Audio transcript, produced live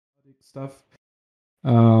stuff.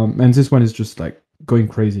 And this one is just like going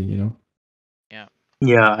crazy, you know.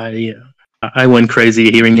 Yeah, I went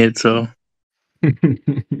crazy hearing it. So yeah,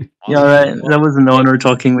 that was an honor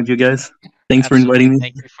talking with you guys. Thanks for inviting me.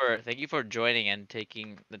 Thank you for joining and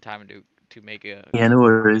taking the time to make a. Yeah, no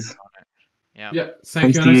worries. Yeah. Yeah.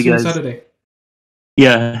 Thank you. And I'll see you on Saturday.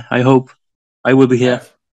 Yeah, I hope I will be here. Yeah,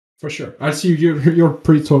 for sure. I'll see you. You're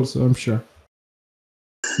pretty tall, so I'm sure.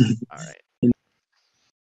 All right.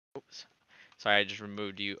 Oops. Sorry, I just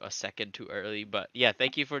removed you a second too early, but yeah,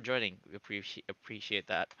 thank you for joining. We appreciate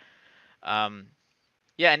that.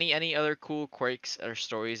 Yeah, any other cool quirks or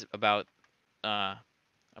stories about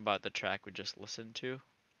the track we just listened to?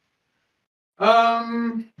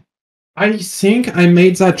 I think I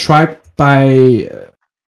made that track by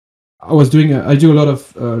I do a lot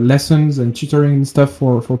of lessons and tutoring and stuff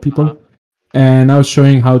for people, and I was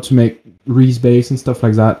showing how to make Reese bass and stuff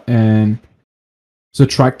like that, and the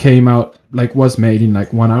track came out was made in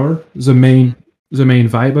 1 hour, the main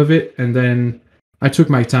vibe of it, and then I took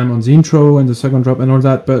my time on the intro and the second drop and all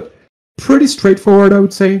that, but pretty straightforward, I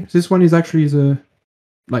would say. This one is actually the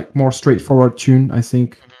more straightforward tune, I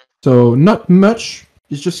think. So not much.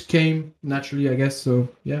 It just came naturally, I guess. So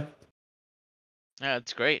yeah. Yeah,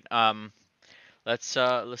 that's great. Let's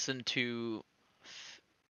listen to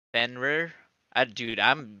Fenrir. Dude,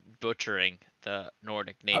 I'm butchering the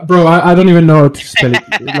Nordic name. Bro, I don't even know how to spell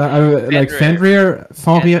it. Fenrir.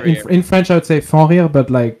 In French, I would say Fenrir, but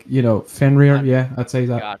Fenrir. Yeah, I'd say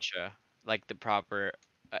that. Gotcha. Like the proper,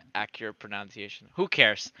 accurate pronunciation. Who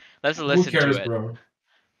cares? Let's listen to it. Bro?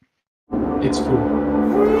 It's cool.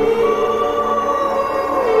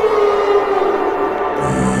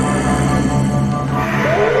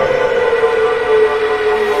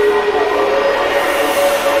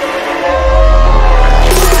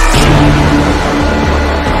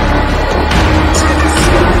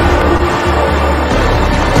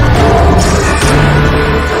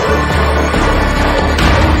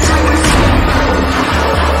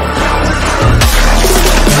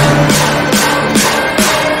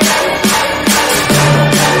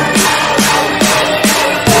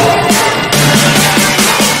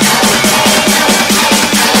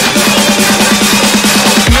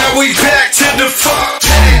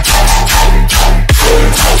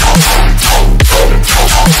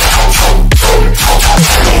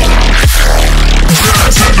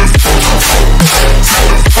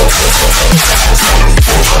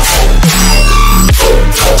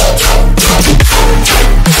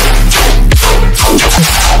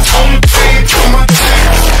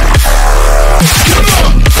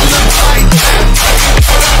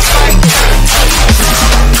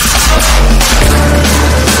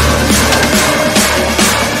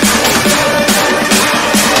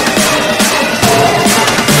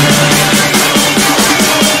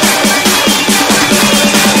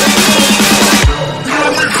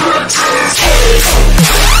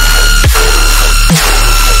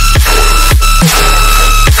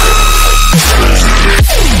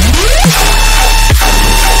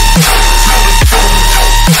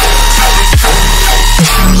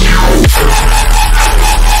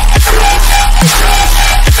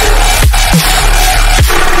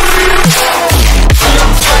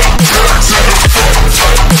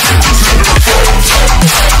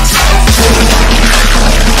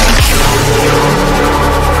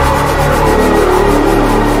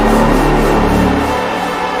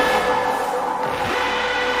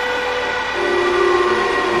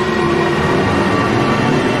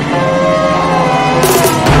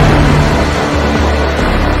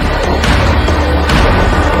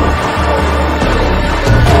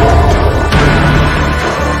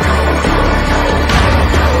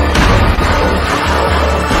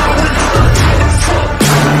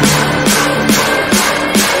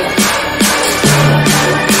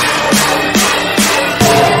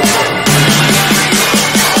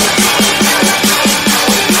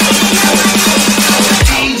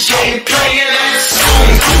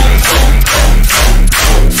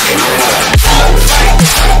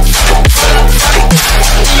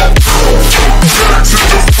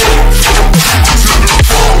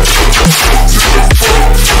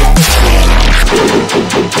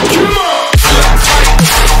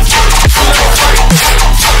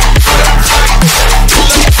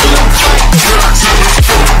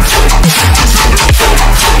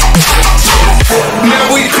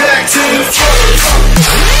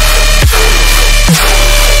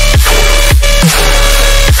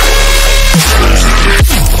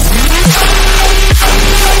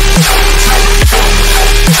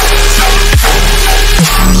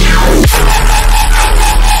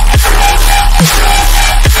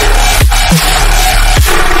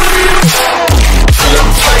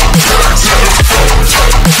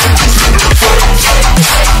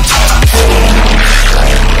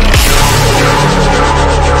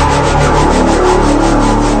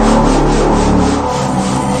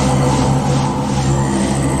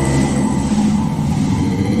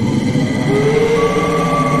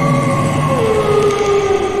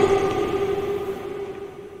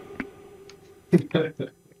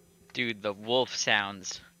 do the wolf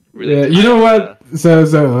sounds. Yeah, Really you know tie what?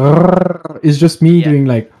 So it's just me doing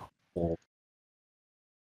like,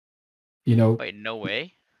 you know, Wait, no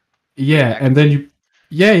way. yeah, and then you,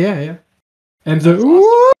 yeah, and the That's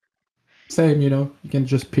awesome. same, you know, you can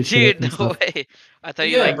just pitch it up Dude, and no stuff. way. I thought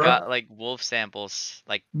you Yeah, like bro. got like wolf samples,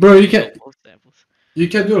 like Bro, real wolf samples. you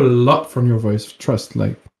can do a lot from your voice. Trust,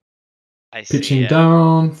 like I see. pitching Yeah.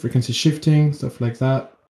 down, frequency shifting, stuff like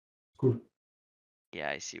that. Cool. Yeah,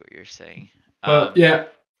 I see what you're saying. But yeah,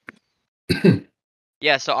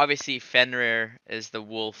 Yeah. So obviously Fenrir is the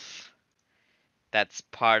wolf. That's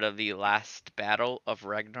part of the last battle of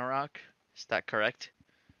Ragnarok. Is that correct?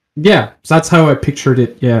 yeah, that's how I pictured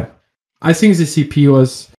it. Yeah, I think the CP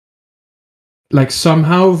was like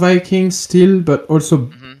somehow Viking still, but also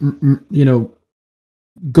you know,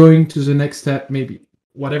 going to the next step, maybe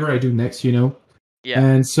whatever I do next, you know. Yeah.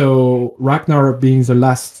 And so Ragnarok being the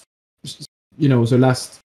last, you know, the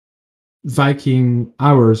last Viking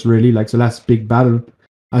hours, really, like the last big battle,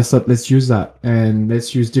 I thought let's use that and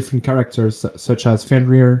let's use different characters such as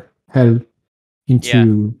Fenrir, Hel,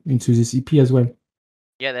 into this EP as well.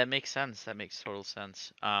 Yeah, that makes sense. That makes total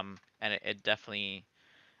sense. And it definitely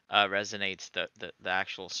resonates. The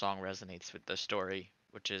actual song resonates with the story,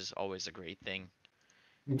 which is always a great thing.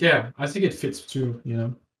 Yeah, I think it fits too. You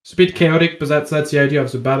know, it's a bit chaotic, but that's the idea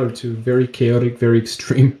of the battle too. Very chaotic, very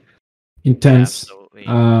extreme, intense. Absolutely.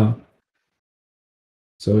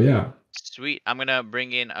 So yeah. Sweet. I'm gonna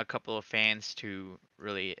bring in a couple of fans to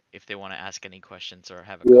really, if they want to ask any questions or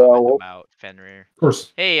have a Yeah, comment well, about Fenrir. Of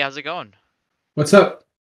course. Hey, how's it going? What's up?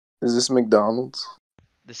 is this McDonald's?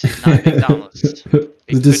 This is not McDonald's. It The could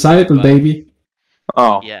be, disciple, but baby.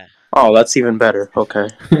 Oh, yeah. oh, that's even better. Okay.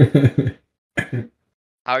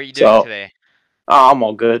 How are you doing So- today? Oh, I'm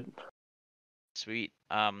all good. Sweet.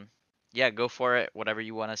 Yeah, go for it. Whatever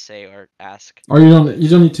you want to say or ask. Or you don't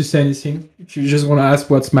need to say anything. If you just want to ask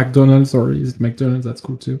what's McDonald's or is it McDonald's, that's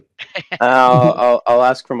cool too. I'll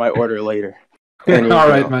ask for my order later. Anyway, All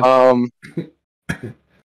right, man.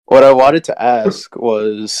 What I wanted to ask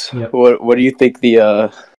was, Yep. what do you think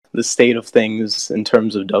the state of things in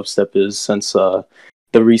terms of dubstep is since the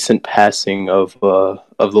recent passing of the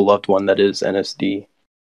loved one that is NSD?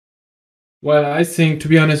 Well, I think, to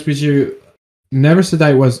be honest with you, Never Say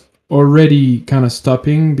Die was already kind of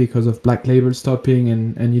stopping because of Black Label stopping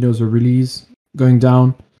and you know, the release going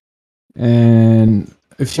down. And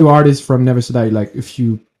a few artists from Never Say Die, like a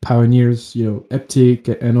few pioneers, you know, Eptic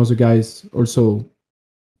and other guys also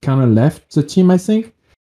kind of left the team, I think.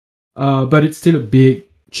 But it's still a big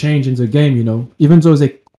change in the game, you know. Even though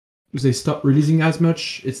they stopped releasing as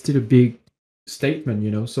much, it's still a big statement, you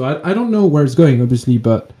know. So I don't know where it's going, obviously,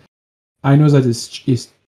 but I know that it's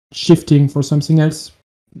shifting for something else,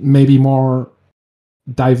 maybe more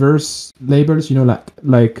diverse labels, you know,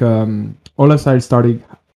 like Olasile started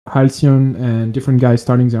Halcyon and different guys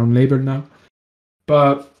starting their own label now.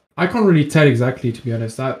 But I can't really tell exactly, to be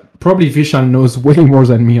honest. Probably Vishal knows way more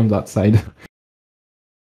than me on that side.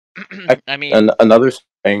 I mean, And another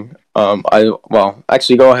thing,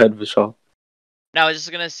 actually, go ahead, Vishal. no, I was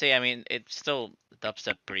just gonna say. I mean, it's still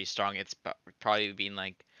dubstep pretty strong. It's probably been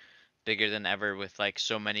like bigger than ever with like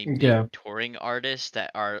so many big touring artists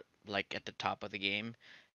that are like at the top of the game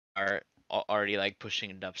are already like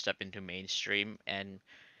pushing dubstep into mainstream, and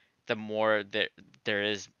the more there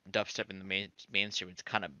is dubstep in the mainstream, it's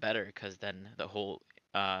kind of better because then the whole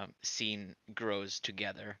scene grows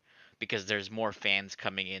together because there's more fans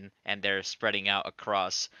coming in and they're spreading out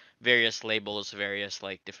across various labels, various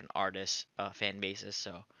like different artists, fan bases.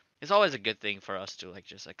 So it's always a good thing for us to like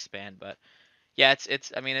just expand. But yeah,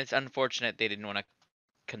 it's I mean, it's unfortunate they didn't want to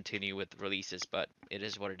continue with releases, but it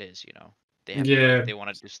is what it is, you know. They have if they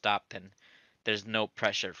wanted to stop, then there's no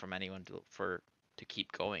pressure from anyone to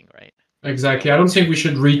keep going, right? Exactly. I don't think we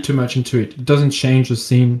should read too much into it. It doesn't change the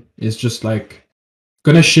scene. It's just like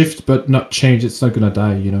gonna shift but not change. It's not gonna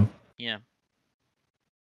die, you know. Yeah.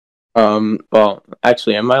 Well,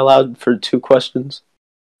 actually, am I allowed for 2 questions?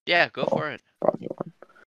 Yeah, go for it. Probably one.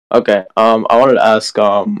 Okay. I wanted to ask,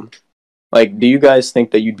 like, do you guys think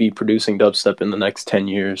that you'd be producing dubstep in the next 10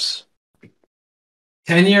 years?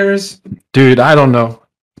 10 years? Dude, I don't know.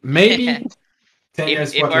 Maybe 10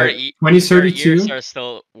 years, if what, our like 2032? ears are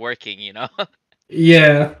still working, you know.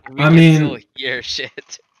 Yeah, We I can mean, still hear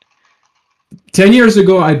shit. 10 years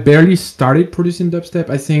ago, I barely started producing dubstep.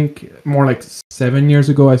 I think more like 7 years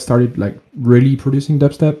ago, I started like really producing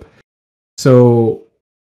dubstep. So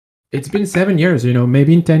it's been 7 years, you know.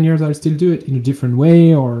 Maybe in 10 years, I'll still do it in a different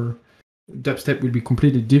way, or dubstep will be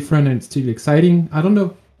completely different and still exciting. I don't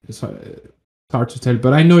know. It's hard to tell,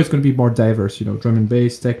 but I know it's going to be more diverse, you know, drum and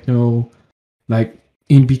bass, techno, like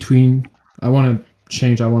in between. I want to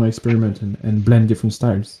change. I want to experiment and blend different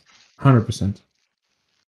styles. 100%.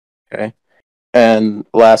 Okay. And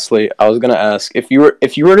lastly, I was gonna ask if you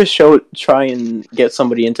were to try and get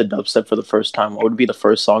somebody into dubstep for the first time, what would be the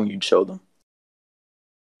first song you'd show them?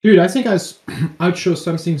 Dude, I think I'd show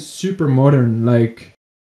something super modern, like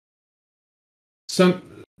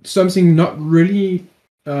something not really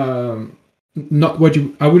not what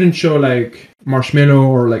you. I wouldn't show like Marshmello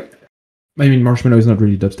or like. I mean, Marshmello is not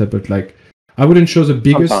really dubstep, but like I wouldn't show the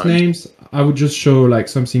biggest Sometimes. names. I would just show like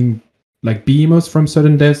something like Behemoth from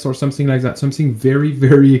Sudden Death or something like that. Something very,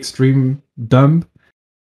 very extreme, dumb.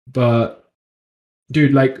 But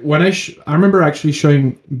dude, like when I remember actually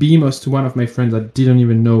showing Behemoth to one of my friends that didn't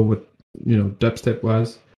even know what dubstep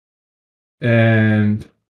was, and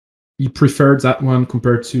he preferred that one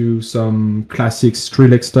compared to some classic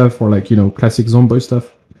Skrillex stuff or like classic Zomboy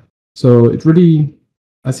stuff. So it really,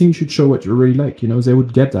 I think you should show what you really like. They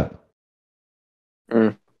would get that.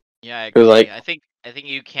 Yeah, I 'Cause, agree. like- I think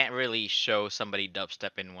you can't really show somebody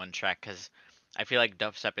dubstep in one track because I feel like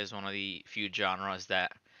dubstep is one of the few genres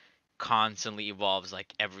that constantly evolves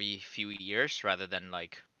like every few years rather than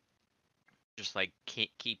like just like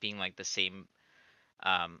keeping like the same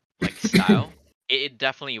like style. It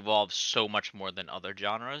definitely evolves so much more than other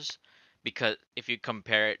genres because if you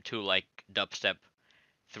compare it to like dubstep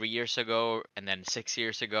 3 years ago and then 6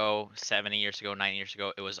 years ago, 7 years ago, 9 years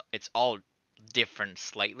ago, it's all different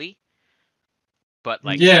slightly, but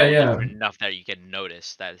like Yeah, still yeah. different enough that you can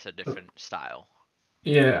notice that it's a different style.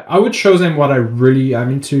 Yeah, I would show them what I really am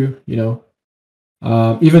into,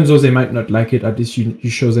 even though they might not like it, at least you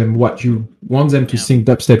show them what you want them to Yeah. think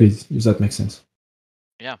dubstep is, if that makes sense.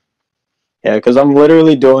 Yeah, because I'm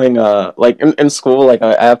literally doing like in school, like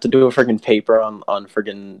I have to do a freaking paper on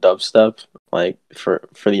freaking dubstep, like for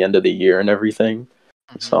the end of the year and everything.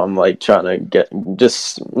 So I'm like trying to get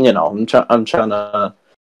just I'm trying to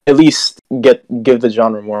at least give the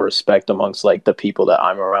genre more respect amongst like the people that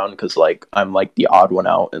I'm around, because like I'm like the odd one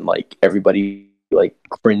out and like everybody like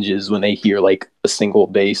cringes when they hear like a single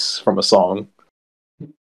bass from a song.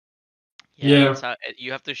 Yeah. So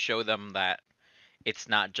you have to show them that it's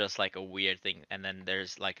not just like a weird thing, and then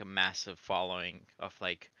there's like a massive following of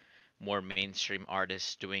like more mainstream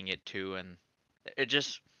artists doing it too, and it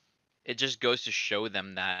just goes to show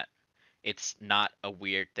them that it's not a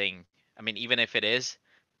weird thing. I mean, even if it is,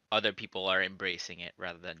 other people are embracing it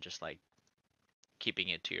rather than just like keeping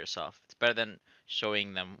it to yourself. It's better than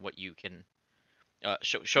showing them what you can,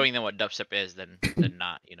 showing them what dubstep is than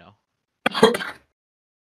not,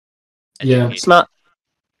 Yeah. It's not.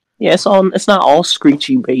 Yeah, it's not all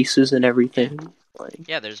screechy basses and everything. Like,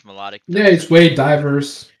 Yeah, there's melodic. Yeah, it's way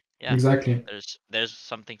diverse. Yeah. Exactly. There's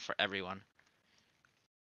something for everyone.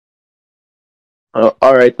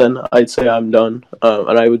 all right then, I'd say I'm done.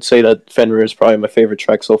 And I would say that Fenrir is probably my favorite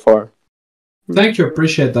track so far. Thank you.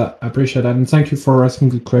 Appreciate that. And thank you for asking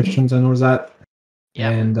good questions and all that. Yeah,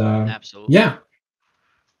 And absolutely. yeah.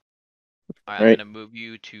 All right, I'm Right. gonna move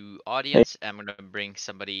you to audience. I'm gonna bring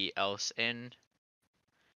somebody else in.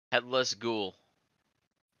 Headless Ghoul.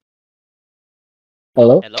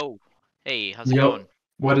 Hello? Hello. Hey, how's it Yo, going?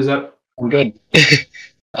 what is up? I'm good.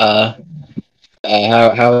 How's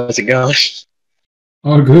it going?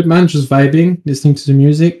 All good, man. Just vibing, listening to the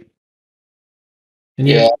music. And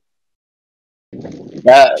Yeah.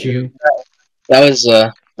 Chill.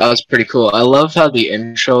 That was pretty cool. I love how the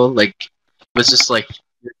intro like was just like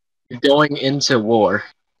you're going into war,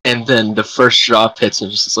 and then the first drop hits, and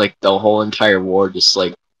just like the whole entire war, just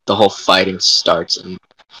like the whole fighting starts. And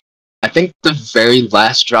I think the very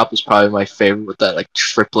last drop is probably my favorite with that like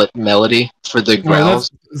triplet melody for the Well, growls.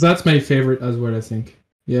 that's my favorite as well, I think.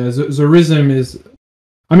 Yeah, the rhythm is.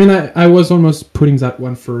 I mean, I was almost putting that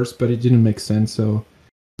one first, but it didn't make sense. So,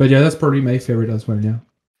 but yeah, that's probably my favorite as well. Yeah.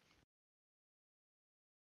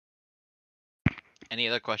 Any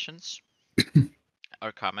other questions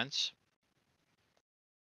or comments?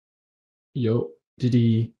 Yo, did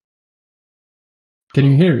he? Can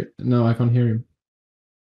you hear it? No, I can't hear him.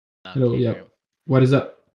 No, Hello, can't yeah. hear him. What is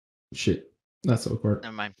up? Shit, that's awkward.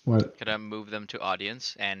 Never mind. What? Gonna move them to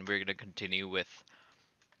audience, and we're gonna continue with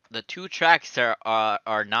the two tracks that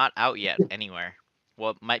are not out yet anywhere.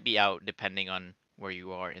 Well, might be out depending on where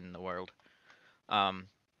you are in the world.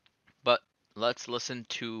 But let's listen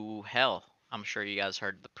to Hell. I'm sure you guys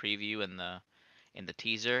heard the preview and the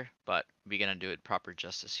teaser, but we're gonna do it proper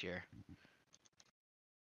justice here.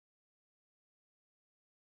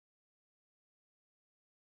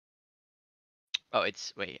 Oh,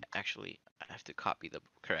 wait, actually, I have to copy the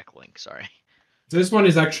correct link. Sorry. This one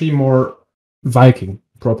is actually more Viking,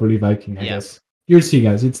 properly Viking, I Yeah. guess. You'll see,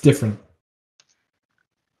 guys. It's different.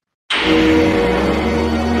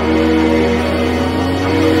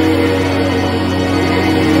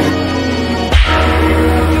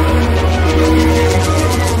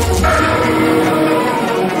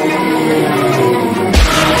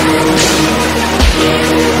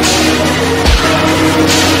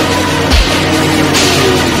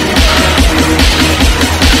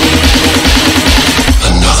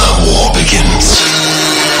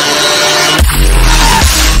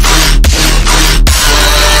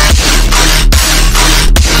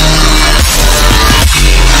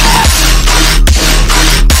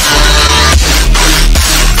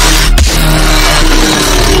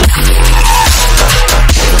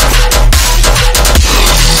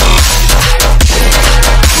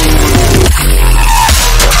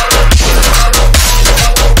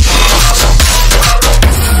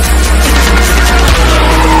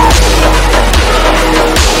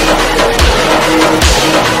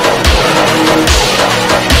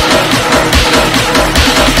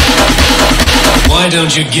 Why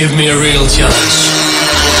don't you give me a real challenge?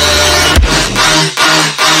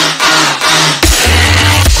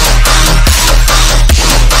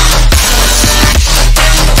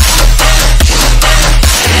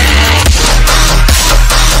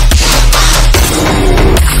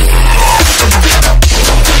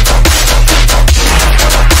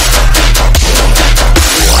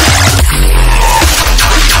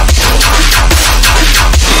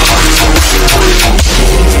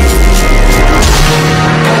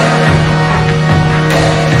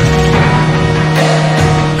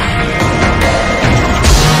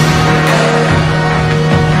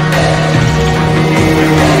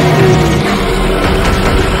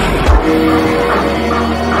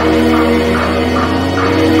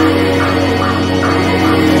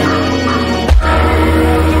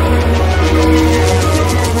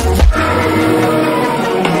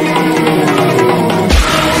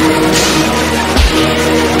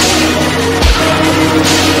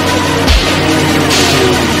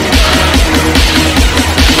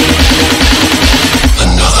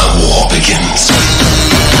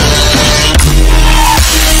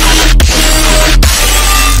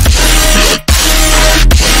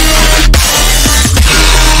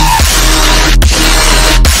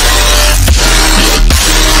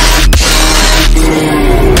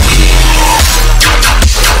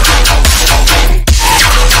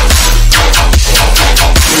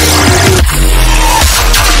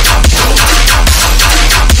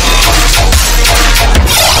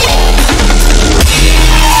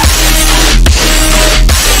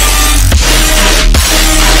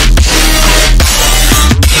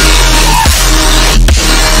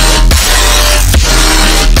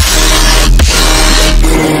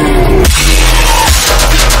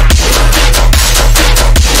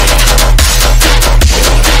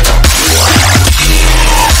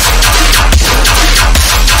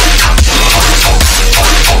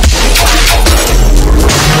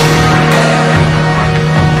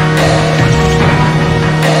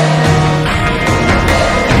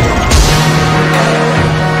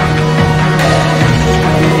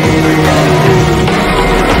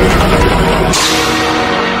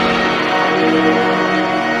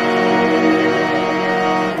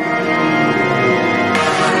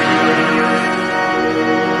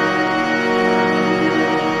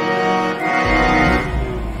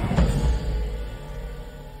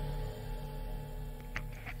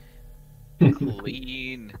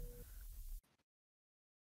 Clean.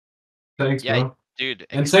 Thanks, Yeah, bro. dude.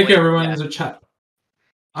 And thank you explain- everyone yeah. in the chat.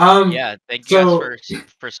 Yeah, thank you so- guys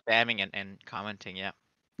for spamming and commenting. Yeah.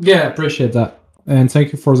 Yeah, appreciate that. And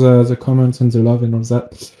thank you for the comments and the love and all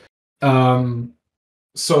that.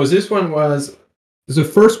 So this one was the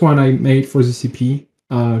first one I made for the CP,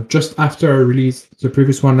 just after I released the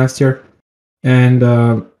previous one last year. And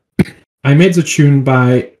I made the tune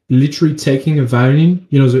by literally taking a violin,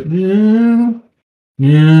 you know,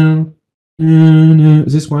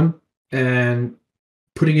 this one, and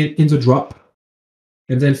putting it in the drop,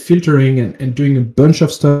 and then filtering and doing a bunch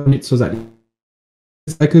of stuff on it so that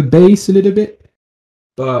it's like a bass a little bit.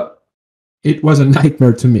 But it was a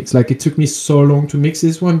nightmare to mix. Like, it took me so long to mix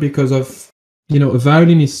this one because of, you know, a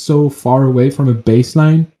violin is so far away from a bass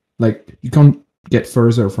line. Like, you can't get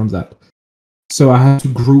further from that. So I had to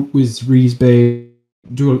group with Reese Bay,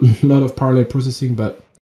 do a lot of parallel processing, but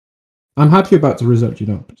I'm happy about the result, you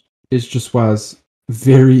know. It just was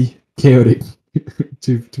very chaotic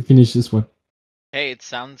to finish this one. Hey, it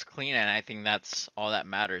sounds clean, and I think that's all that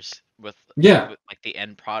matters with Yeah. like the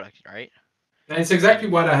end product, right? And it's exactly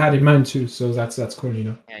what I had in mind too, so that's cool, you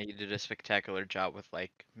know. Yeah, you did a spectacular job with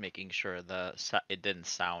like making sure it didn't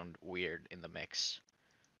sound weird in the mix.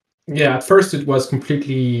 Yeah, at first it was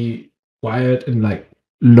completely quiet and like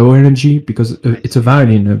low energy because it's a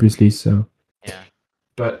violin, obviously. So, Yeah.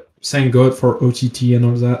 but thank God for OTT and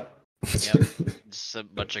all that. Yep. Just a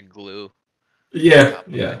bunch of glue. Yeah, Top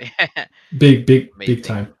of yeah, it. big Amazing.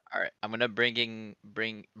 time. All right, I'm gonna bring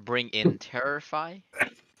in Terrify.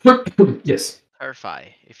 Yes, Terrify.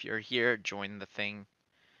 If you're here, join the thing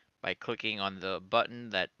by clicking on the button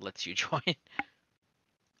that lets you join.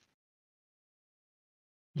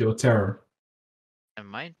 your terror. And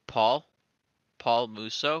mine, Paul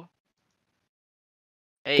Musso.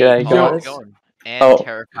 Hey, G'day, Paul, how's it guys. going? And Oh,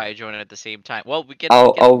 Terrify join at the same time. Well, we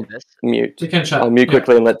I'll can do this. mute. We can chat. I'll mute Yeah.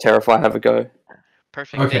 quickly and let Terrify have a go.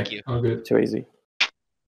 Perfect. Thank Okay, you. all good. Too easy.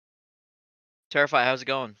 Terrify, how's it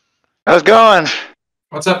going? How's it going?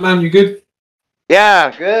 What's up, man? You good?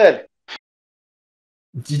 Yeah, good.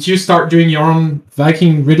 Did you start doing your own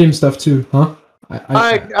Viking rhythm stuff too? Huh?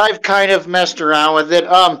 I've kind of messed around with it.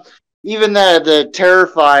 Even the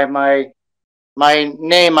Terrify, my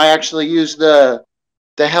name, I actually use the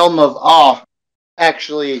helm of Awe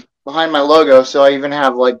actually behind my logo, so I even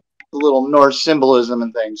have like the little Norse symbolism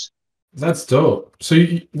and things. That's dope. So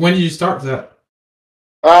when did you start that?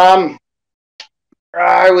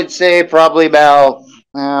 I would say probably about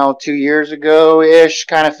 2 years ago ish,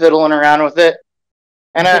 kind of fiddling around with it.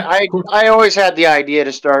 And Okay, cool. I always had the idea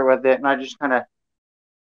to start with it, and I just kind of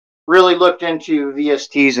really looked into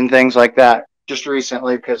VSTs and things like that just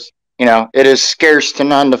recently because, it is scarce to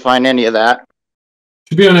none to find any of that.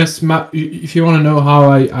 To be honest, if you want to know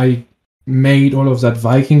how I made all of that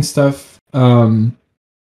Viking stuff, the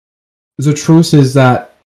truth is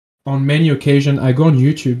that on many occasions I go on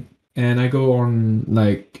YouTube and I go on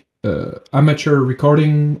like amateur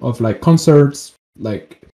recording of like concerts,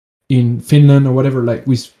 like in Finland or whatever, like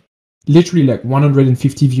with literally like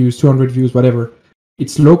 150 views, 200 views, whatever.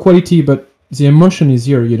 It's low quality, but the emotion is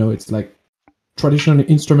here. It's like traditional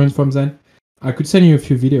instrument from then. I could send you a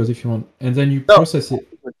few videos if you want, and then you process it.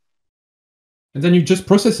 And then you just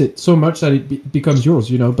process it so much that it becomes yours,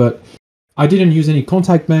 But I didn't use any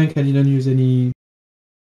contact bank. I didn't use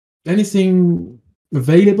anything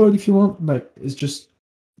available. If you want, like it's just,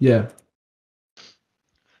 yeah.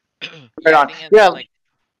 Right on. I think Yeah. like,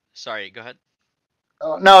 sorry, go ahead.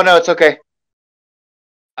 No, it's okay.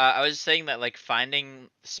 I was saying that like finding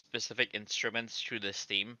specific instruments through the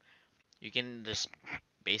Steam, you can just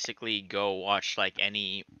basically go watch like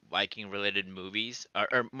any Viking related movies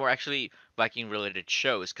or more actually Viking related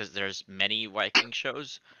shows because there's many Viking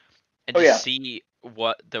shows and just see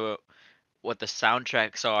what the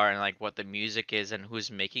soundtracks are and like what the music is and who's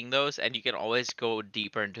making those, and you can always go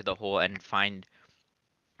deeper into the whole and find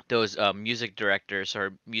those music directors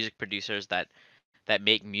or music producers that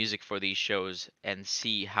make music for these shows and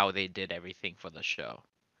see how they did everything for the show.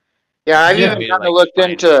 Yeah, I've It's a even way to, kind of like, looked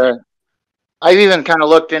find into. I've even kind of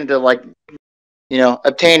looked into like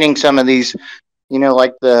obtaining some of these,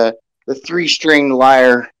 like the 3-string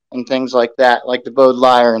lyre and things like that, like the bowed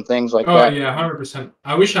lyre and things like Oh that. yeah, 100%.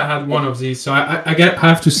 I wish I had one of these. So I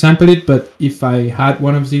have to sample it, but if I had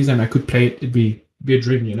one of these and I could play it, it'd be a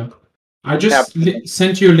dream. I just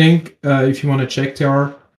sent you a link if you want to check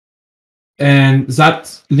TR. And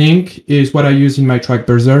that link is what I use in my track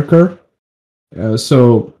Berserker.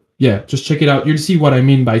 So yeah, just check it out. You'll see what I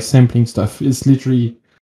mean by sampling stuff. It's literally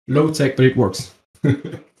low tech, but it works.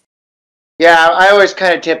 Yeah, I always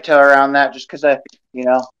kind of tiptoe around that just because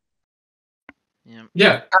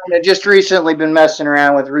Yeah. kind of just recently been messing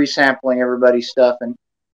around with resampling everybody's stuff and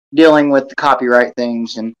dealing with the copyright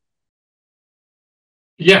things and.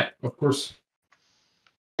 Yeah, of course.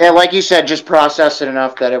 Yeah, like you said, just process it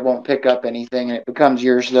enough that it won't pick up anything and it becomes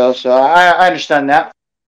yours, though. So I understand that.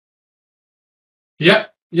 Yeah.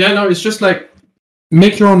 Yeah, no, it's just like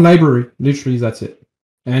make your own library. Literally, that's it.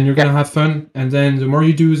 And you're going to have fun. And then the more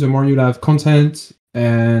you do, the more you'll have content.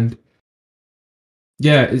 And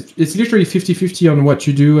yeah, it's literally 50-50 on what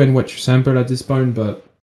you do and what you sample at this point. But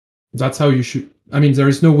that's how you should. I mean, there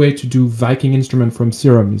is no way to do Viking instrument from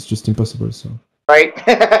Serum. It's just impossible. So. Right.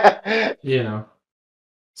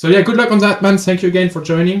 So yeah, good luck on that, man. Thank you again for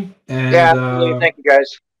joining. And Yeah, thank you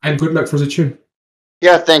guys. And good luck for the tune.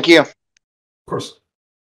 Yeah, thank you. Of course.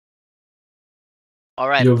 All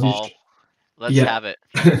right, Paul. Let's have it.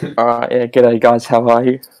 All right, yeah. G'day, guys. How are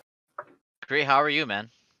you? Great. How are you, man?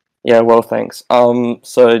 Yeah, well, thanks.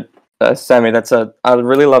 So Sammy, I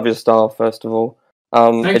really love your style. First of all,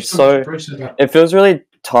 Thanks it feels really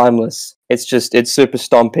timeless. It's super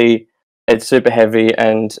stompy. It's super heavy,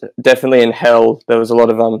 and definitely in Hell there was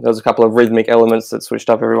a couple of rhythmic elements that switched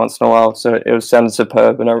up every once in a while. So it sounded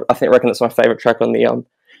superb, and I reckon it's my favorite track on the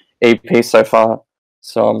EP so far.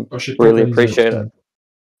 So really appreciate it.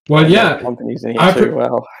 Well, And yeah, companies in here I too.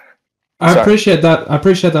 Wow. I Sorry. appreciate that. I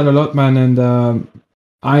appreciate that a lot, man. And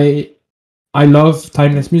I I love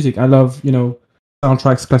timeless music. I love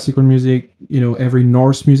soundtracks, classical music. Every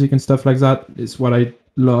Norse music and stuff like that is what I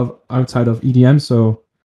love outside of EDM. So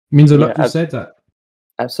it means a lot Yeah, you said that.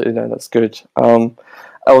 absolutely. No, that's good.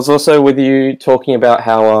 I was also with you talking about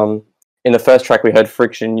how in the first track we heard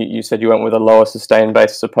Friction. You said you went with a lower sustain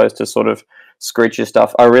bass as opposed to sort of screechy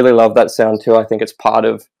stuff. I really love that sound too. I think it's part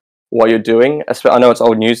of what you're doing. I know it's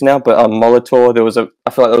old news now, but Molitor, I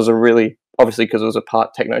feel like there was a really, obviously because it was a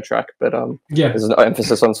part techno track, but Yeah, there's an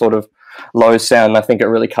emphasis on sort of low sound. And I think it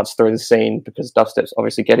really cuts through the scene because dubstep's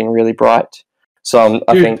obviously getting really bright. So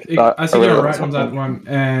I dude, think that I think really you're love right on that something. one.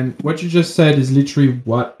 And what you just said is literally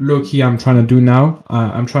what low key I'm trying to do now.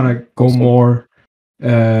 I'm trying to go Awesome. more,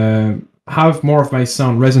 have more of my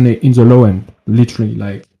sound resonate in the low end. Literally,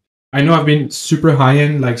 like I know I've been super high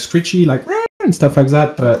end, like screechy, like and stuff like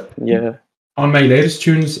that, but Yeah. on my latest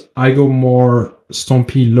tunes, I go more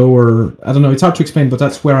stompy, lower. I don't know. It's hard to explain, but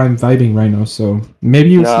that's where I'm vibing right now. So maybe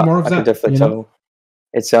you'll see No, more of I that. can definitely you know? tell.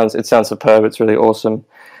 It sounds superb. It's really awesome.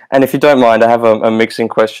 And if you don't mind, I have a mixing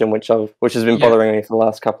question which has been Yeah. bothering me for the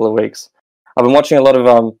last couple of weeks. I've been watching a lot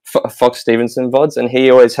of Fox Stevenson VODs, and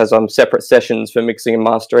he always has separate sessions for mixing and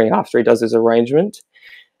mastering after he does his arrangement.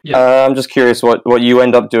 Yeah. I'm just curious what you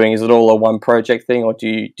end up doing. Is it all a one project thing, or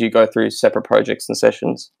do you go through separate projects and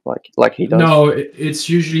sessions like he does? No, it's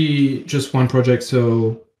usually just one project.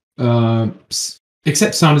 So,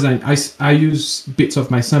 except sound design, I use bits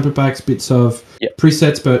of my sample packs, bits of Yep.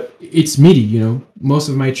 presets, but it's MIDI. Most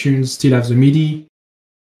of my tunes still have the MIDI.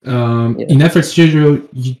 Yeah. In FL Studio,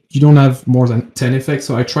 you don't have more than 10 effects,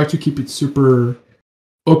 so I try to keep it super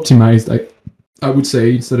optimized. I would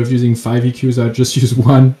say instead of using 5 EQs, I just use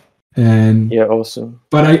one. And Yeah, awesome.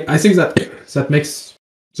 but I think that makes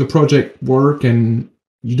the project work, and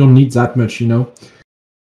you don't need that much. Yeah,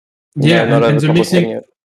 not and overcomplicating it.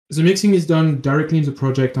 the mixing is done directly in the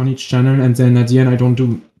project on each channel, and then at the end I don't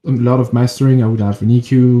do a lot of mastering. I would have an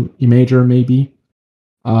EQ imager maybe,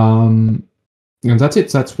 and that's it.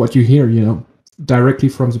 That's what you hear, directly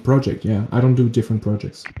from the project. Yeah, I don't do different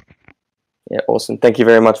projects. Yeah, awesome. Thank you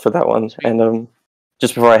very much for that one. Sweet. And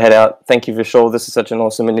just before I head out, thank you for sure. This is such an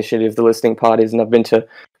awesome initiative, the listening parties, and I've been to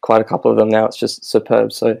quite a couple of them now. It's just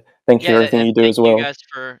superb. So thank you for everything and you do thank as well. you guys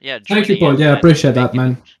for Thank you, joining Paul. in Yeah, I and appreciate that, making-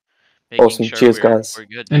 man. making Awesome. sure Cheers, we're- guys. we're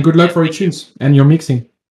good, And man. good luck Yeah, for your thank you. tunes and your mixing.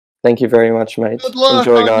 Thank you very much, mate. Good luck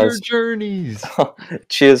Enjoy, on guys. your journeys.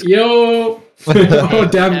 Cheers. Yo! Oh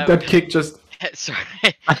damn! Yeah. That kick just. Sorry,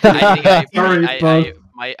 I think Sorry, Paul.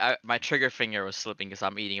 my trigger finger was slipping because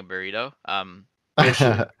I'm eating a burrito.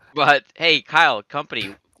 Bullshit. But hey, Kyle,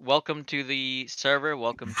 company, welcome to the server.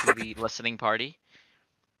 Welcome to the listening party.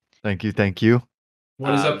 Thank you, thank you.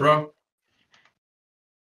 What is up, bro?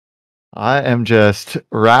 I am just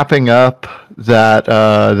wrapping up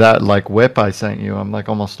that like whip I sent you. I'm like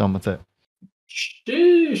almost done with it.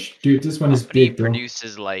 Sheesh. Dude, this one is Company big, bro.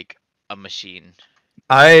 produces like a machine.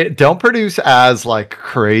 I don't produce as like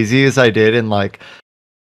crazy as I did in like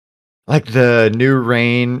the New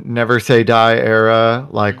Rain, Never Say Die era,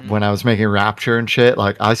 like when I was making Rapture and shit.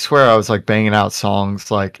 Like I swear I was like banging out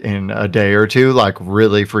songs like in a day or two, like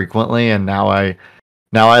really frequently, and now I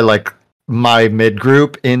like my mid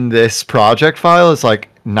group in this project file is like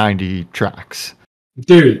 90 tracks.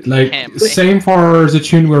 Dude, like Damn, same for the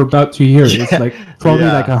tune we're about to hear. It's Yeah. like probably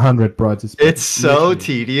Yeah. like 100, bro. At this point. It's so Literally.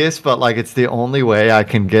 tedious, but like it's the only way I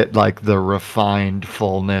can get like the refined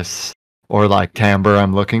fullness or like timbre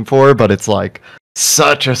I'm looking for, but it's like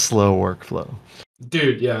such a slow workflow.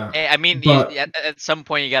 Dude, yeah. I mean, But- at some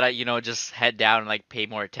point you gotta, just head down and like pay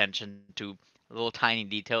more attention to little tiny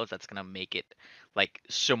details. That's gonna make it like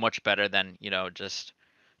so much better than just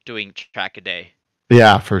doing track a day.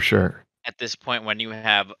 Yeah, for sure. At this point, when you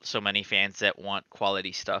have so many fans that want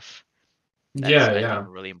quality stuff, that's, Yeah, I yeah.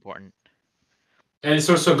 think, really important. And it's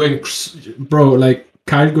also going, bro. Like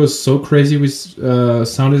Kyle goes so crazy with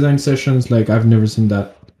sound design sessions. Like I've never seen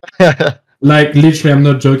that. Like literally, I'm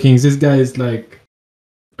not joking. This guy is like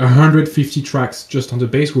 150 tracks just on the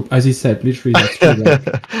bass group, as he said. Literally, that's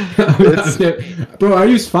true. Like, bro, I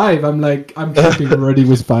use 5. I'm tripping already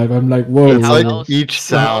with 5. I'm like, whoa. It's How like else- each how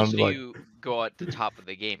sound else do like you go at the top of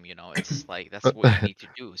the game? It's like that's what you need to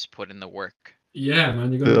do is put in the work. Yeah,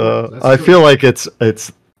 man, you got. I feel like it's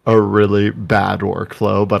a really bad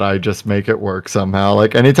workflow, but I just make it work somehow.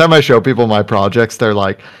 Like anytime I show people my projects, they're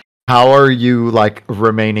like, how are you like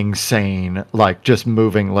remaining sane, like just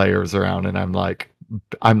moving layers around? And I'm like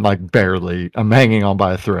barely, I'm hanging on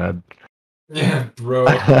by a thread. Yeah, bro.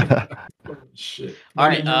 Shit. All I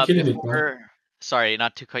right, mean, you're killing it, man. sorry,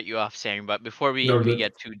 not to cut you off, Sam, but before we, No, we good.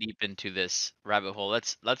 get too deep into this rabbit hole,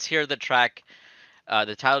 let's hear the track,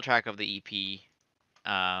 the title track of the EP,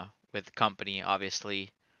 with Company, obviously.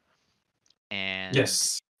 And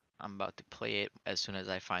Yes. I'm about to play it as soon as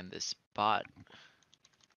I find this spot.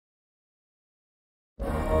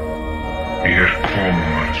 Hér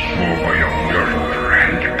kommer sova jag mjölker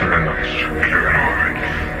helgbrännas graven.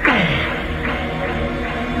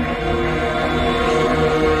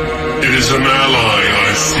 It is an ally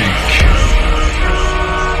I seek.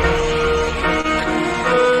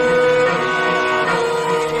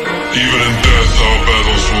 Even in death our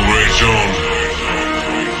battles will rage on.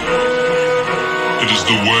 It is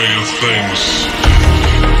the way of things.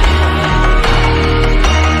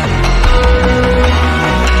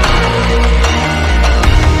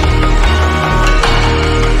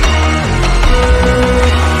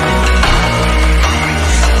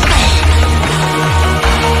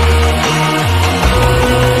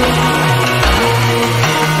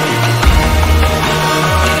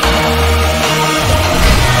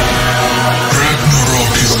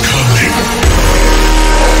 Ragnarok is coming.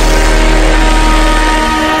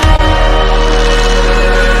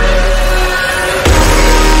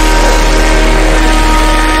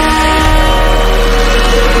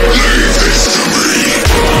 Leave this to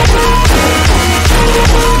me.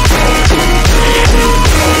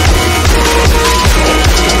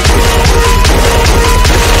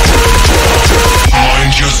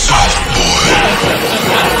 Mind yourself,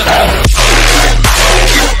 boy.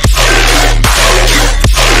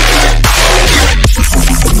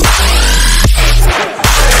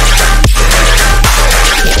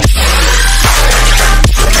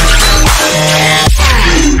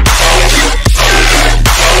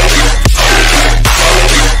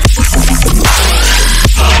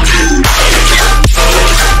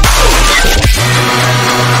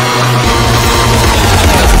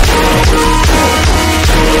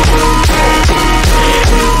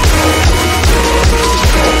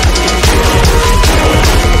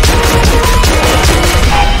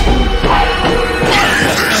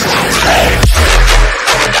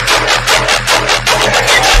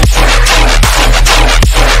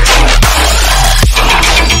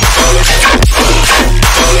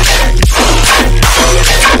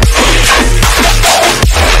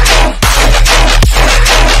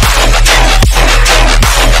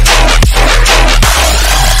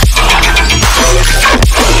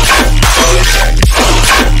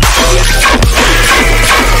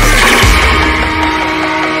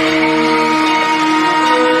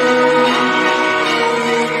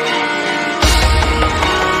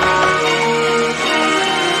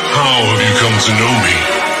 How have you come to know me?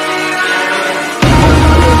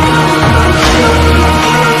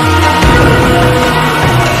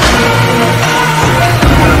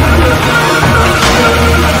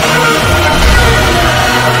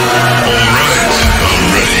 All right,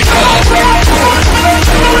 I'm ready.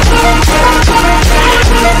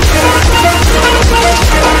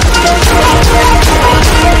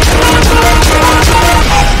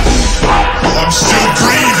 I'm still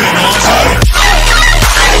breathing, aren't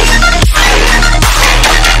I?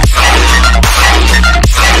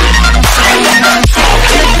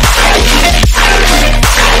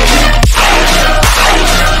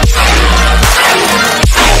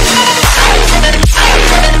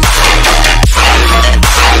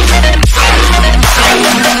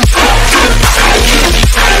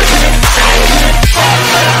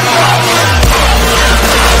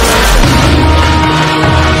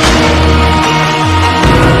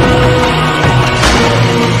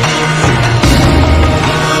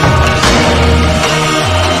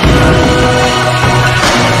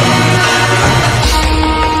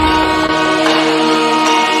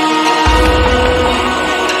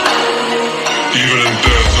 Even in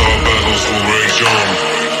death our battles will rage on.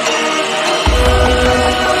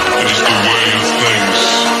 It is the way of things.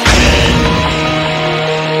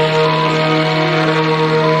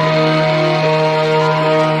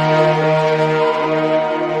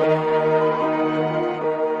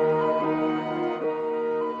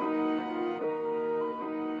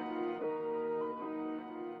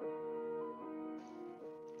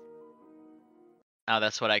 Now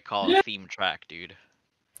that's what I call Yeah. a theme track, dude.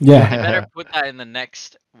 Yeah. They better put that in the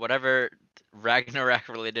next whatever Ragnarok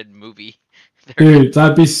related movie. Dude,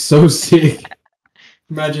 that'd be so sick.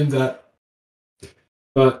 Imagine that.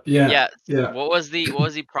 But yeah. Yeah. What was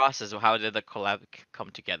the process? How did the collab come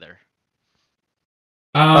together?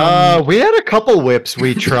 We had a couple whips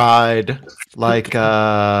we tried, like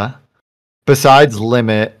besides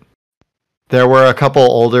Limit, there were a couple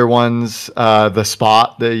older ones, the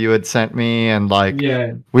spot that you had sent me, and like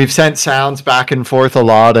Yeah. we've sent sounds back and forth a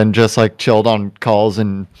lot, and just like chilled on calls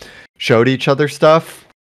and showed each other stuff.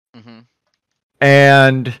 Mm-hmm.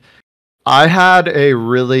 And I had a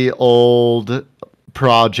really old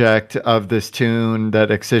project of this tune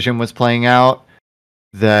that Excision was playing out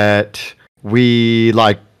that we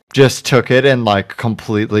like just took it and like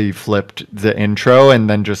completely flipped the intro and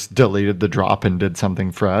then just deleted the drop and did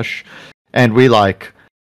something fresh. And we like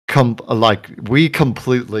we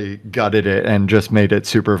completely gutted it and just made it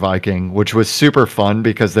super Viking, which was super fun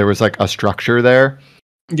because there was like a structure there.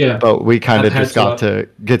 Yeah. But we kind of just got to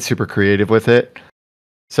get super creative with it.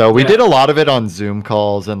 So we did a lot of it on Zoom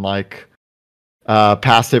calls and like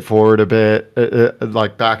passed it forward a bit,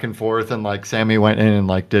 like back and forth, and like Sammy went in and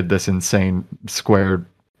like did this insane square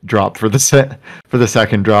drop for the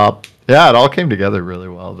second drop. Yeah, it all came together really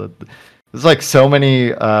well. There's like so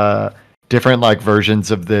many different like versions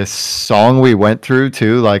of this song we went through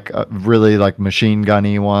too, like really like machine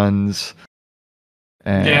gunny ones.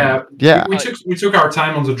 And we took our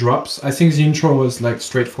time on the drops. I think the intro was like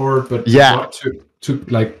straightforward, but the Yeah. drop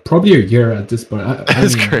took like probably a year at this point.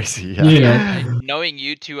 It's crazy. Yeah. Yeah. Knowing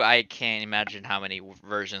you two, I can't imagine how many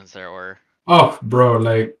versions there were. Oh, bro,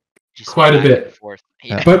 like Just quite a back and bit. forth.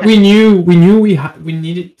 But we knew we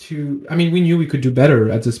needed to. I mean, we knew we could do better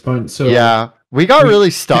at this point. So yeah, we got really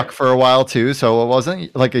stuck for a while too. So it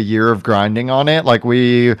wasn't like a year of grinding on it. Like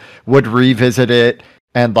we would revisit it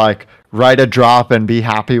and like write a drop and be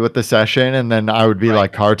happy with the session, and then I would be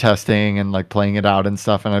like car testing and like playing it out and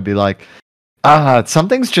stuff, and I'd be like,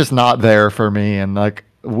 something's just not there for me. And like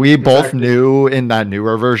we both knew in that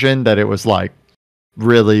newer version that it was like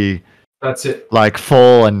really. That's it. Like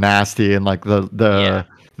full and nasty, and like the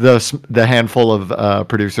handful of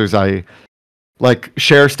producers I like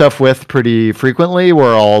share stuff with pretty frequently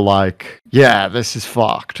were all like, yeah, this is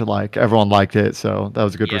fucked. Like everyone liked it, so that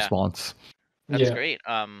was a good response. That's great.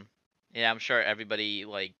 Yeah, I'm sure everybody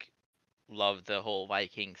like loved the whole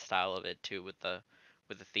Viking style of it too, with the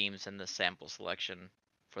themes and the sample selection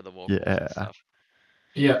for the vocals and stuff.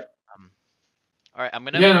 Yeah. All right, I'm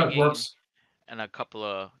gonna it works. And a couple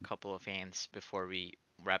of fans before we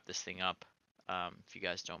wrap this thing up, if you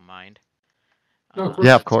guys don't mind.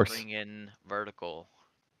 Yeah, of course. Bring in Vertical.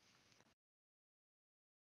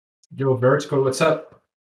 Yo, Vertical, what's up?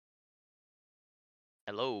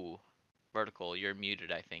 Hello, Vertical. You're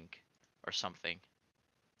muted, I think, or something.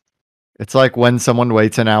 It's like when someone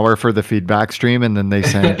waits an hour for the feedback stream and then they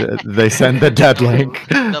send the dead link.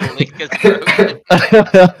 The link is broken.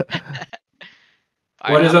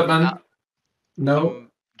 What is up, man? No.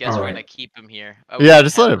 Guess we're gonna keep him here. Yeah,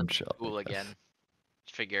 just let him chill. Cool again.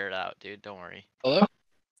 Figure it out, dude. Don't worry. Hello?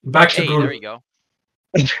 Back to Hey, there you go.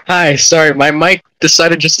 Hi, sorry, my mic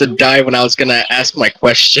decided just to die when I was gonna ask my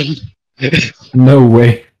question. No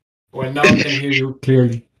way. Well, now I can hear you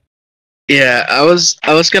clearly. Yeah, I was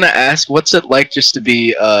gonna ask, what's it like just to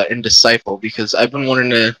be in Disciple, because I've been wanting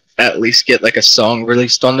to at least get like a song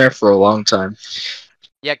released on there for a long time.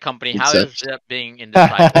 Yeah, company. How is it being in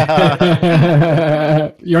Disciple?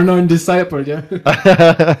 You're not in Disciple, yeah.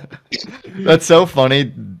 That's so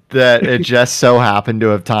funny that it just so happened to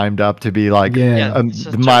have timed up to be like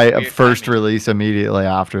my first release immediately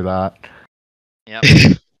after that. Yeah.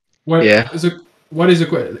 What is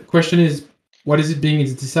the question? Is what is it being in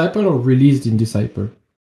Disciple or released in Disciple?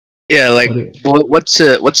 Yeah, like what's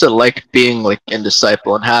it like being like in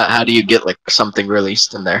Disciple, and how do you get like something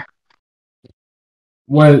released in there?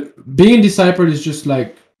 Well, being in Disciple is just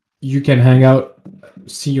like you can hang out,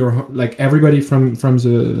 see your like everybody from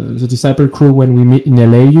the Disciple crew when we meet in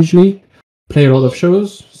LA usually, play a lot of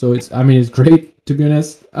shows. So it's great to be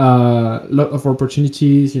honest. A lot of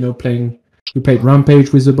opportunities, playing. We played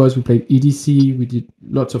Rampage with the boys. We played EDC. We did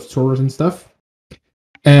lots of tours and stuff.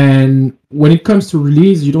 And when it comes to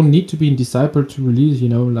release, you don't need to be in Disciple to release.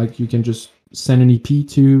 Like you can just send an EP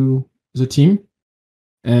to the team,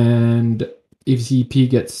 and if the EP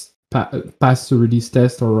gets past the release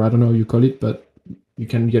test, or I don't know how you call it, but you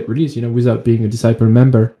can get released, without being a Disciple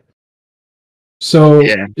member. So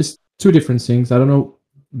it's two different things. I don't know,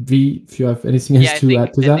 V, if you have anything else to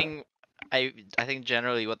add to that. I think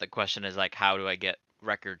generally what the question is like, how do I get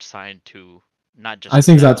records signed to not just? I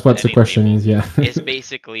think that's what the question is. Yeah, it's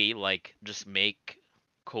basically like just make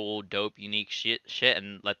cool, dope, unique shit,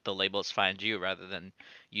 and let the labels find you rather than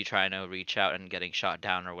you trying to reach out and getting shot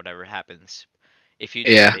down or whatever happens. If you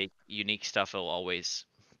do make unique stuff, it'll always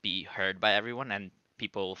be heard by everyone, and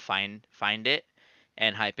people find it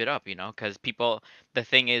and hype it up. Because people, the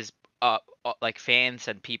thing is, like fans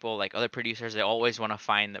and people like other producers, they always want to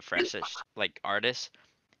find the freshest like artists,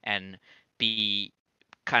 and be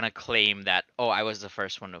kind of claim that, oh, I was the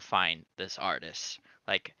first one to find this artist,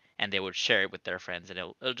 like, and they would share it with their friends, and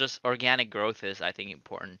it'll just organic growth is, I think,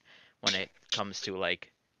 important when it comes to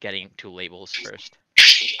like getting to labels first.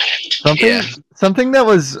 Something that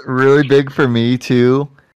was really big for me too,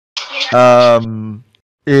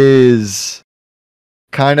 is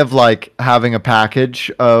kind of like having a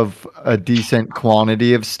package of a decent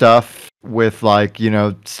quantity of stuff with, like, you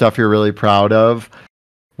know, stuff you're really proud of,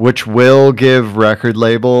 which will give record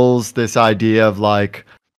labels this idea of like,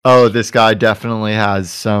 oh, this guy definitely has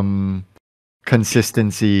some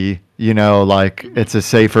consistency, you know, like it's a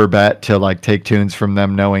safer bet to like take tunes from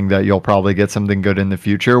them knowing that you'll probably get something good in the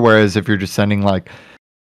future. Whereas if you're just sending like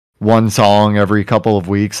one song every couple of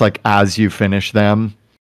weeks, like as you finish them,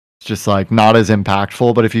 it's just like not as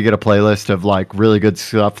impactful. But if you get a playlist of like really good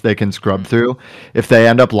stuff they can scrub through, if they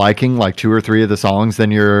end up liking like 2 or 3 of the songs,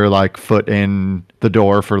 then you're like foot in the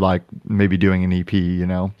door for like maybe doing an EP, you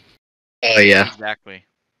know? Oh yeah, Exactly.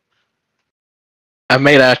 I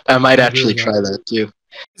might actually try that too.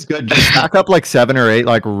 It's good. Just stack up like 7 or 8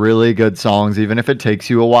 like really good songs, even if it takes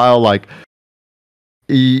you a while. Like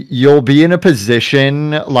you'll be in a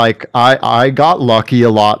position, like I got lucky a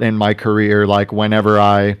lot in my career. Like whenever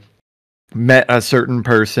I met a certain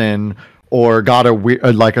person or got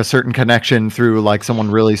like a certain connection through like someone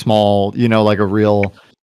really small, you know, like a real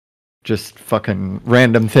just fucking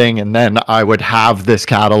random thing, and then I would have this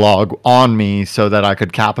catalog on me so that I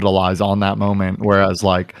could capitalize on that moment. Whereas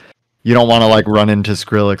like you don't want to like run into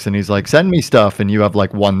Skrillex and he's like, send me stuff, and you have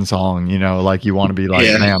like one song, you know, like you want to be like,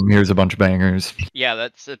 damn, here's a bunch of bangers. Yeah,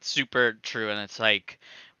 it's super true, and it's like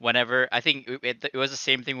whenever I think it was the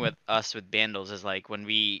same thing with us with Bandles, is like when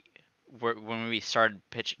we started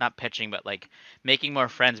not pitching, but like making more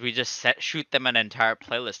friends, we just shoot them an entire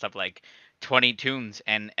playlist of like 20 tunes,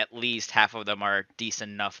 and at least half of them are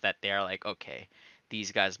decent enough that they're like, okay,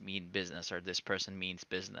 these guys mean business, or this person means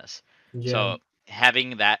business. Yeah. So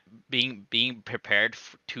having that, being prepared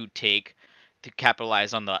to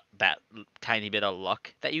capitalize on that tiny bit of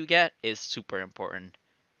luck that you get is super important.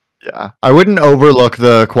 Yeah, I wouldn't overlook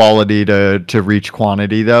the quality to reach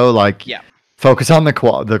quantity though. Like, yeah, focus on the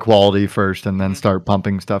quality first, and then start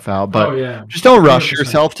pumping stuff out. But just don't 100%. rush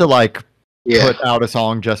yourself to like put out a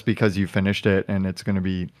song just because you finished it and it's gonna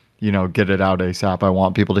be, you know, get it out ASAP. I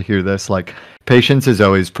want people to hear this. Like, patience is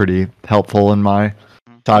always pretty helpful in my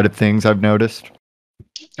side of things, I've noticed.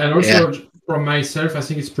 And also from myself, I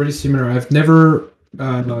think it's pretty similar. I've never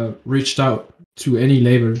reached out to any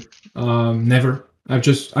label. Never.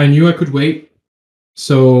 I knew I could wait.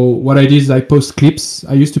 So what I did is I post clips.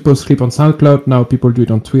 I used to post clip on SoundCloud. Now people do it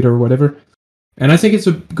on Twitter or whatever. And I think it's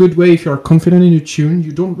a good way if you're confident in a tune.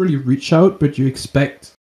 You don't really reach out, but you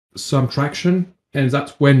expect some traction. And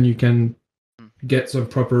that's when you can get some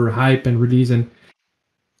proper hype and release. And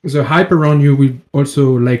the hype around you will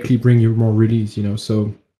also likely bring you more release, you know.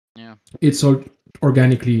 So it's all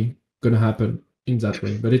organically going to happen in that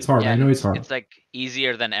way. But it's hard. I know it's hard. It's like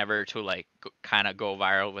easier than ever to like kind of go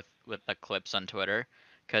viral with the clips on Twitter,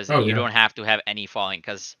 because you don't have to have any following,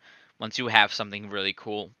 because once you have something really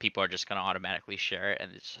cool, people are just going to automatically share it,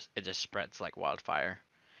 and it just spreads like wildfire.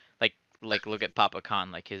 Like look at Papa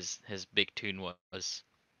Khan, like his big tune was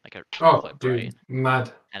like a clip, dude, right?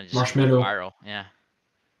 Mad. And it just Marshmallow. went viral. Yeah.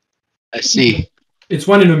 I see. It's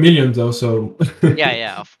 1 in a million though, so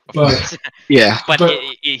Yeah, of course. But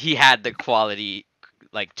he had the quality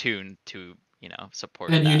like tune to, you know,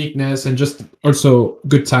 support and that. uniqueness, and just also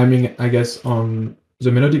good timing, I guess, on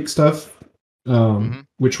the melodic stuff,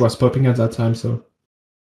 which was popping at that time. So,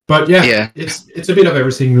 but it's a bit of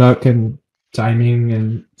everything, luck and timing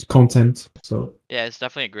and content. So yeah, it's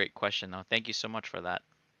definitely a great question though. Thank you so much for that.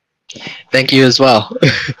 Thank you as well.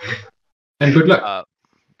 And good luck.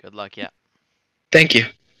 Good luck, yeah. Thank you.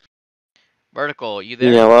 Vertical, you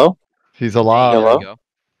there? Hello? He's alive. There Hello? you go.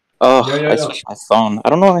 Oh, I switched my phone. I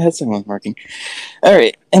don't know why my headset wasn't working.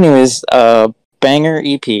 Alright, anyways, banger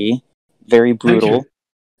EP. Very brutal.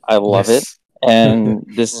 I love it. And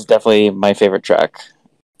this is definitely my favorite track.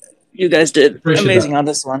 You guys did amazing on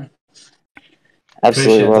this one.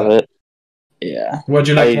 Absolutely love it. Yeah. What'd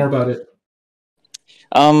you like more about it?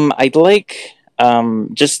 I like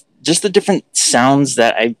just the different sounds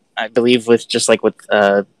that I believe with just like with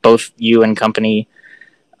both you and company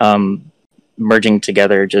merging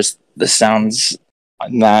together, just the sounds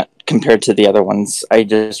on that compared to the other ones, I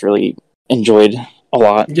just really enjoyed a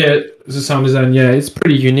lot. Yeah, the sound design, it's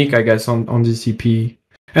pretty unique, I guess, on this EP.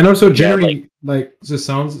 And also generally, like the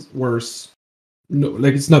sounds were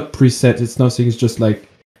like it's not preset, it's nothing, it's just like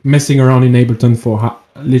messing around in Ableton for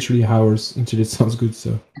literally hours until it sounds good.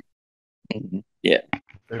 So yeah,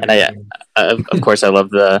 And of course, I love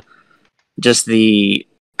the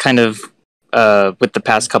kind of with the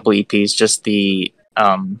past couple EPs, just the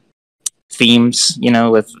themes,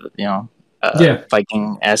 with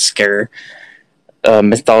Viking-esque or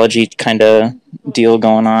mythology kind of deal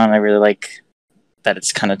going on. I really like that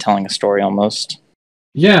it's kind of telling a story almost.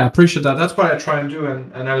 Yeah, I appreciate that. That's what I try and do,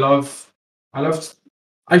 and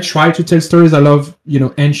I try to tell stories. I love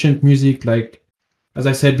ancient music, like as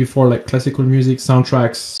I said before, like classical music,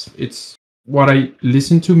 soundtracks. It's what I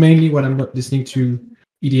listen to mainly when I'm not listening to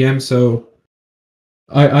EDM. So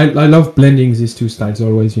I love blending these two styles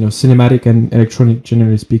always, cinematic and electronic,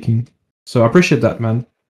 generally speaking. So I appreciate that, man.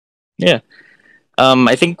 Yeah.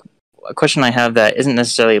 I think a question I have that isn't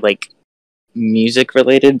necessarily like music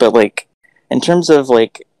related, but like in terms of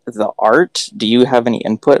like the art, do you have any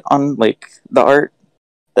input on like the art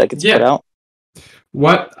that gets put out?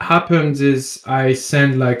 What happens is I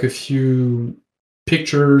send like a few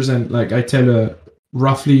pictures and like I tell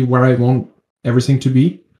roughly where I want everything to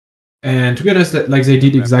be. And to be honest, like they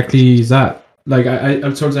did exactly that. Like I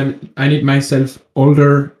told them I need myself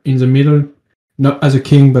older in the middle, not as a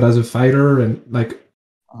king but as a fighter and like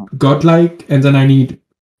godlike. And then I need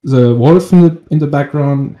the wolf in the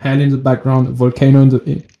background, hell in the background, volcano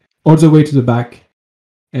all the way to the back.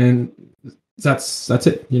 And that's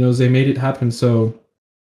it. They made it happen. So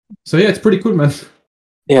yeah, it's pretty cool, man.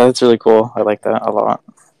 Yeah, that's really cool. I like that a lot.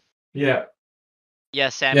 Yeah. Yeah,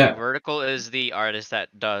 Sammy, Yeah. Vertical is the artist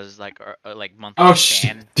that does like monthly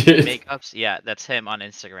fan makeups. Yeah, that's him on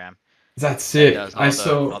Instagram. That's He it. does I all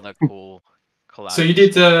saw the cool collabs. So you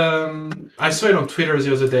did. I saw it on Twitter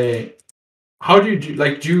the other day. How do you do?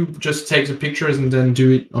 Like, do you just take the pictures and then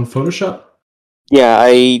do it on Photoshop? Yeah,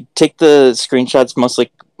 I take the screenshots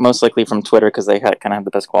most likely from Twitter because they kind of have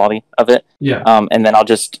the best quality of it. Yeah. And then I'll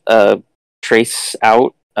just trace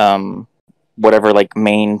out whatever like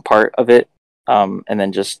main part of it, and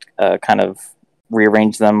then just kind of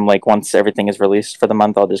rearrange them. Like once everything is released for the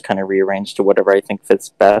month, I'll just kind of rearrange to whatever I think fits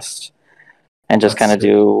best, and just kind of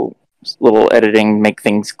do little editing, make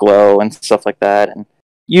things glow and stuff like that. And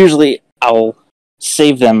usually I'll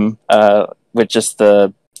save them with just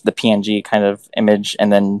the PNG kind of image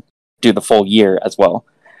and then do the full year as well.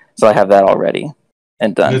 So I have that already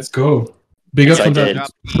and done. Let's go. Big up So on that.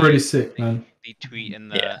 It's pretty sick, man. The tweet in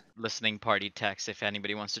the listening party text if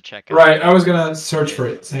anybody wants to check out. Right, I was gonna search for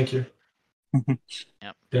it. Thank you.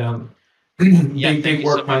 Yep. Yeah. Thank you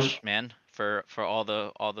work, so much, man, for all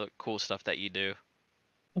the cool stuff that you do.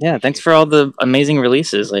 Yeah, thanks for all the amazing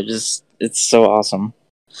releases. It's so awesome.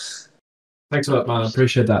 Thanks a lot, man. I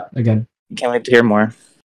appreciate that again. Can't wait to hear more.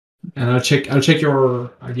 And I'll check I'll give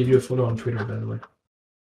you a follow on Twitter, by the way.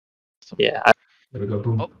 Yeah. There we go.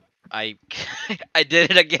 Boom. Oh, I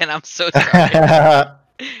did it again. I'm so sorry.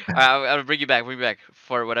 I'll bring you back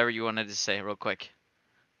for whatever you wanted to say real quick.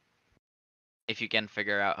 If you can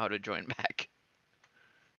figure out how to join back.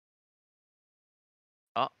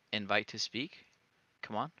 Oh, invite to speak.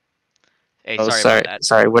 Come on. Hey, sorry about that.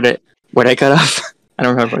 Sorry, what I cut off? I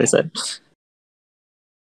don't remember what I said.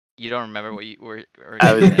 You don't remember what you were?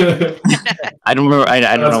 I don't remember.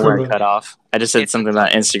 I don't know where I cut off. I just said something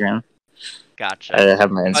about Instagram. Gotcha. I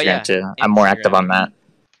have my Instagram too. I'm more active on that.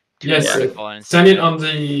 Yes, send it on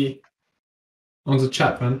the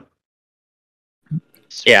chat, man.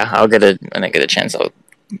 Yeah, I'll get it when I get a chance. I'll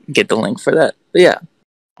get the link for that. But yeah.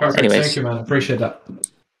 Perfect. Anyways. Thank you, man. Appreciate that.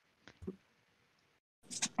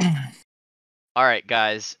 All right,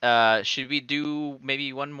 guys. Should we do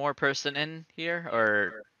maybe one more person in here,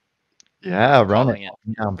 or? Yeah, run it.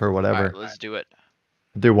 Yeah, for whatever. All right, let's do it.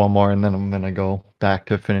 Do one more, and then I'm gonna go back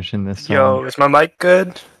to finishing this song. Yo, is my mic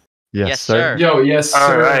good? Yes, sir. Yo, yes, all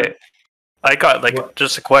sir. Right. I got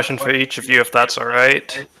just a question for each of you, if that's all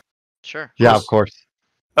right. Sure. Yeah, of course.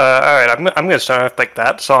 All right, I'm gonna start off like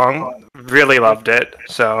that song. Really loved it.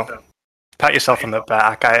 So pat yourself on the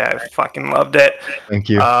back. I fucking loved it. Thank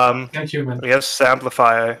you. Thank you, man. We have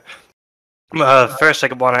SampliFire. First, I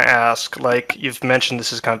want to ask, like you've mentioned,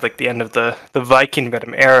 this is kind of like the end of the Viking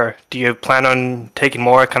rhythm era. Do you plan on taking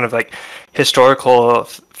more kind of like historical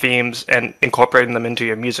themes and incorporating them into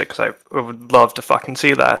your music? Because I would love to fucking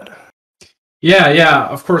see that. Yeah,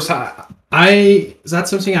 of course. That's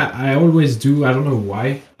something I always do. I don't know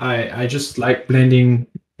why. I just like blending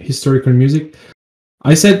historical music.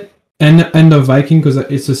 I said end of Viking because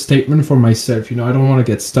it's a statement for myself. I don't want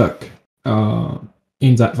to get stuck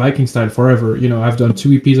in that Viking style forever. I've done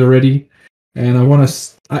 2 EPs already, and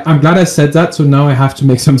I'm glad I said that. So now I have to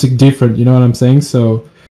make something different. You know what I'm saying? So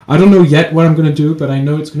I don't know yet what I'm gonna do, but I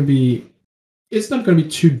know it's not gonna be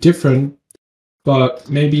too different, but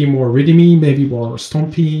maybe more rhythmy, maybe more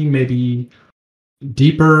stompy, maybe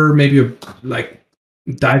deeper, maybe like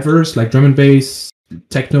diverse, like drum and bass,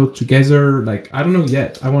 techno together. Like I don't know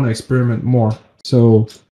yet. I want to experiment more. So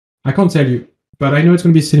I can't tell you, but I know it's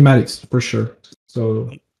gonna be cinematics for sure.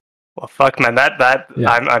 So Well, fuck, man, that Yeah.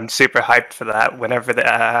 I'm super hyped for that. Whenever that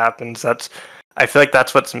happens, I feel like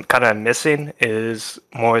that's what's kind of missing is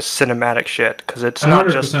more cinematic shit because it's not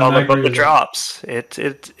just 100%, all I about agree the with that. drops.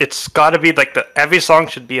 It's got to be like every song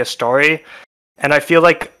should be a story, and I feel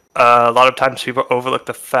like a lot of times people overlook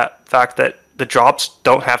the fact that the drops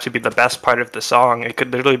don't have to be the best part of the song. It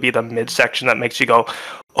could literally be the midsection that makes you go,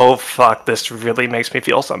 "Oh fuck, this really makes me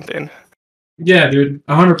feel something." Yeah, dude,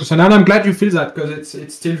 100%. And I'm glad you feel that because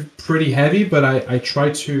it's still pretty heavy, but I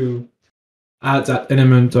try to add that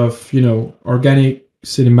element of organic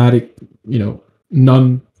cinematic,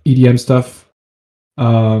 non EDM stuff.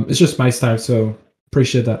 It's just my style, so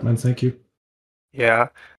appreciate that, man. Thank you. Yeah.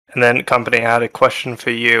 And then, company, I had a question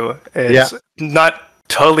for you. Yeah. It's not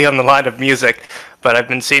totally on the line of music, but I've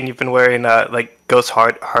been seeing you've been wearing like Ghost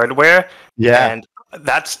hardware. Yeah. And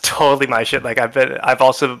that's totally my shit. Like I've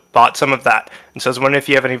also bought some of that. And so I was wondering if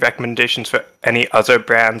you have any recommendations for any other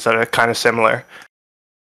brands that are kind of similar.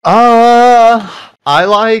 I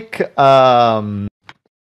like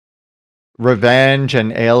Revenge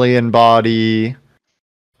and Alien Body.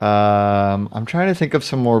 I'm trying to think of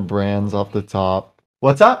some more brands off the top.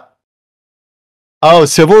 What's up? Oh,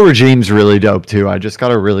 Civil Regime's really dope too. I just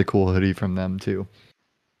got a really cool hoodie from them too.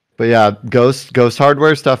 But yeah, Ghost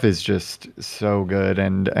Hardware stuff is just so good,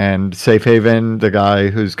 and Safe Haven, the guy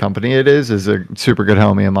whose company it is a super good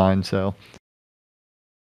homie of mine. So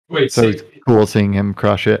Wait, so it's cool seeing him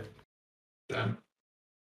crush it. Damn.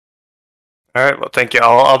 All right. Well, thank you.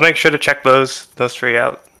 I'll make sure to check those three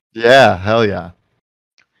out. Yeah, hell yeah.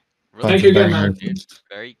 Really Thank you cool, again, man. dude.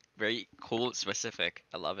 Very, very cool, specific.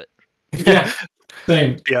 I love it. Yeah,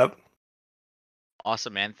 same. Yep.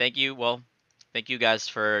 Awesome, man. Thank you. Well, thank you guys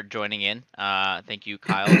for joining in. Thank you,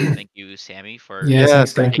 Kyle. Thank you, Sammy, for Yeah, Yeah,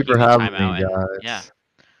 thanks, thank guys. you for taking the having time me, out. And guys. yeah,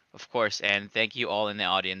 of course. And thank you all in the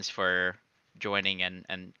audience for joining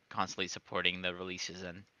and constantly supporting the releases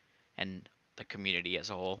and the community as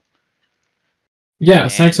a whole. Yeah,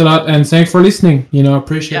 thanks a And lot, and thanks for listening.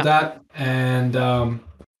 Appreciate Yeah. that. And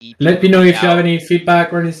EP let me will know be if you have out. any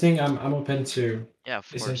feedback or anything. I'm open to Yeah,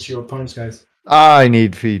 of listen course. to your points, guys. I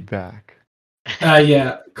need feedback.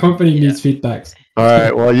 Yeah, company Yeah. needs feedbacks. All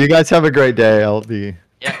right. Well, you guys have a great day. I'll be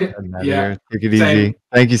Yeah. heading out Yeah. here. Take it Same. easy.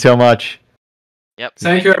 Thank you so much. Yep.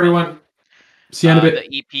 Thank you, everyone. See you in a bit.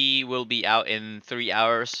 The EP will be out in 3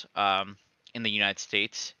 hours. In the United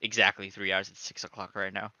States, exactly 3 hours. It's 6 o'clock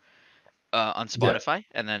right now. On Spotify,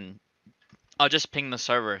 and then I'll just ping the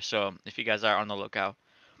server. So if you guys are on the lookout,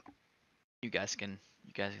 you guys can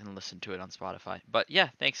listen to it on Spotify. But yeah,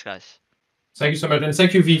 thanks guys. Thank you so much, and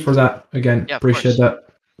thank you, V, for that again. Yeah, of Appreciate course.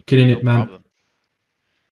 that. Killing No it, man. problem.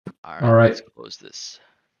 All right. Let's close this.